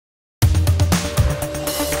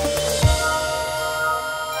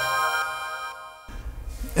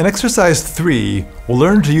In exercise 3, we'll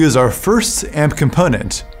learn to use our first AMP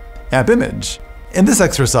component, AMP_image. In this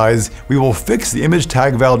exercise, we will fix the image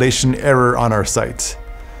tag validation error on our site.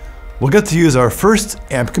 We'll get to use our first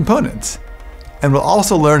AMP component, and we'll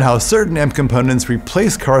also learn how certain AMP components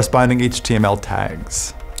replace corresponding HTML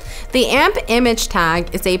tags. The AMP_image tag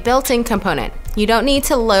is a built-in component. You don't need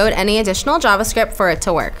to load any additional JavaScript for it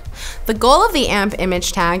to work. The goal of the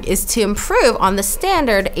AMP_image tag is to improve on the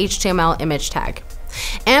standard HTML image tag.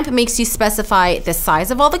 AMP makes you specify the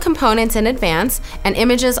size of all the components in advance, and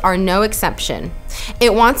images are no exception.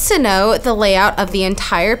 It wants to know the layout of the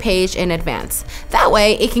entire page in advance. That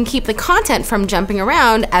way, it can keep the content from jumping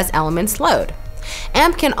around as elements load.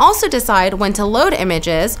 AMP can also decide when to load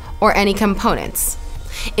images or any components.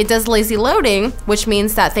 It does lazy loading, which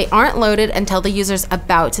means that they aren't loaded until the user's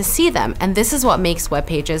about to see them, and this is what makes web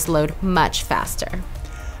pages load much faster.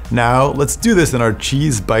 Now, let's do this in our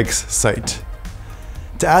Cheese Bikes site.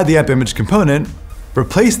 To add the AMP_image component,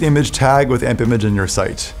 replace the image tag with AMP_image in your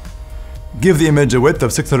site. Give the image a width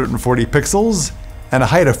of 640 pixels and a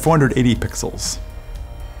height of 480 pixels.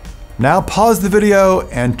 Now pause the video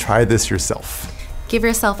and try this yourself. Give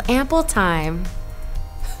yourself ample time.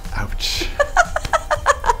 Ouch.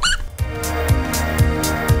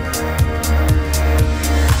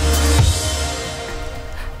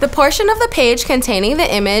 The portion of the page containing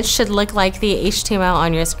the image should look like the HTML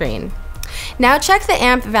on your screen. Now check the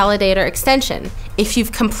AMP Validator extension. If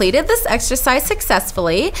you've completed this exercise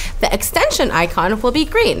successfully, the extension icon will be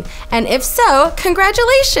green. And if so,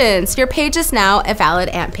 congratulations! Your page is now a valid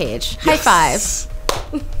AMP page. Yes. High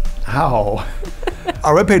five. Ow.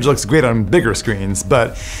 Our web page looks great on bigger screens,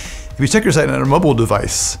 but if you check your site on a mobile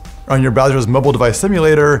device, or on your browser's mobile device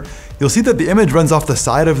simulator, you'll see that the image runs off the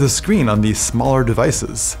side of the screen on these smaller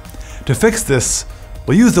devices. To fix this,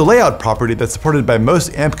 we'll use the layout property that's supported by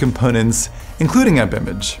most AMP components, including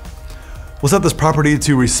AMP_image. We'll set this property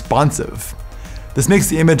to responsive. This makes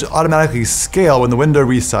the image automatically scale when the window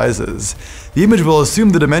resizes. The image will assume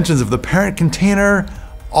the dimensions of the parent container,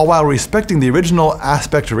 all while respecting the original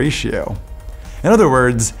aspect ratio. In other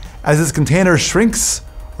words, as this container shrinks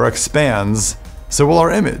or expands, so will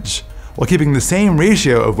our image, while keeping the same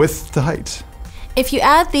ratio of width to height. If you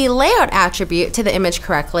add the layout attribute to the image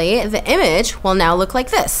correctly, the image will now look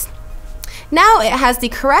like this. Now it has the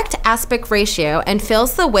correct aspect ratio and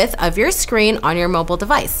fills the width of your screen on your mobile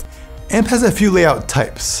device. AMP has a few layout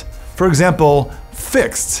types. For example,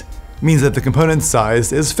 fixed means that the component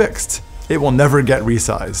size is fixed. It will never get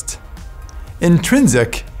resized.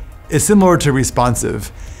 Intrinsic is similar to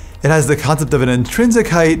responsive. It has the concept of an intrinsic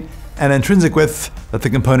height and intrinsic width that the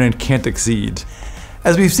component can't exceed.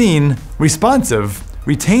 As we've seen, responsive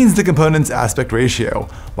retains the component's aspect ratio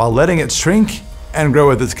while letting it shrink and grow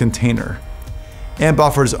with its container. AMP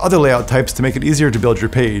offers other layout types to make it easier to build your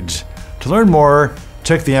page. To learn more,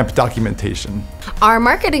 check the AMP documentation. Our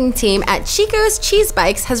marketing team at Chico's Cheese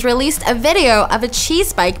Bikes has released a video of a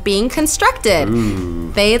cheese bike being constructed.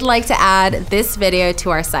 Ooh. They'd like to add this video to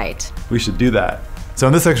our site. We should do that. So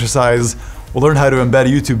in this exercise, we'll learn how to embed a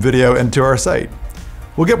YouTube video into our site.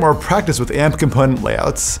 We'll get more practice with AMP component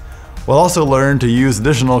layouts. We'll also learn to use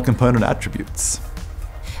additional component attributes.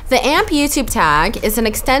 The AMP YouTube tag is an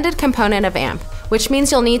extended component of AMP, which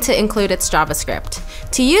means you'll need to include its JavaScript.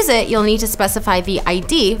 To use it, you'll need to specify the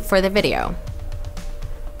ID for the video.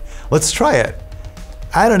 Let's try it.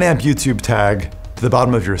 Add an AMP YouTube tag to the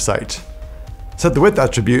bottom of your site. Set the width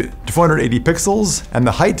attribute to 480 pixels and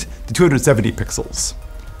the height to 270 pixels.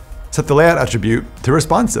 Set the layout attribute to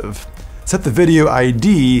responsive. Set the video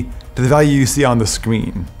ID to the value you see on the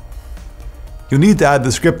screen. You'll need to add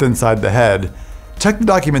the script inside the head. Check the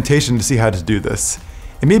documentation to see how to do this.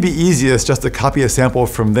 It may be easiest just to copy a sample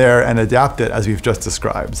from there and adapt it as we've just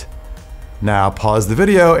described. Now pause the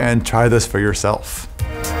video and try this for yourself.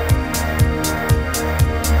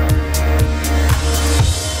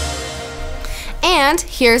 And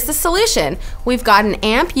here's the solution. We've got an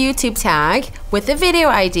AMP YouTube tag with the video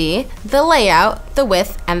ID, the layout, the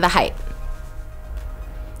width, and the height.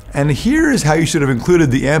 And here's how you should have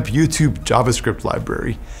included the AMP YouTube JavaScript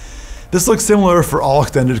library. This looks similar for all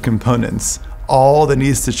extended components. All that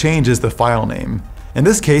needs to change is the file name. In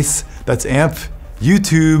this case, that's AMP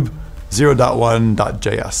YouTube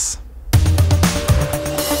 0.1.js.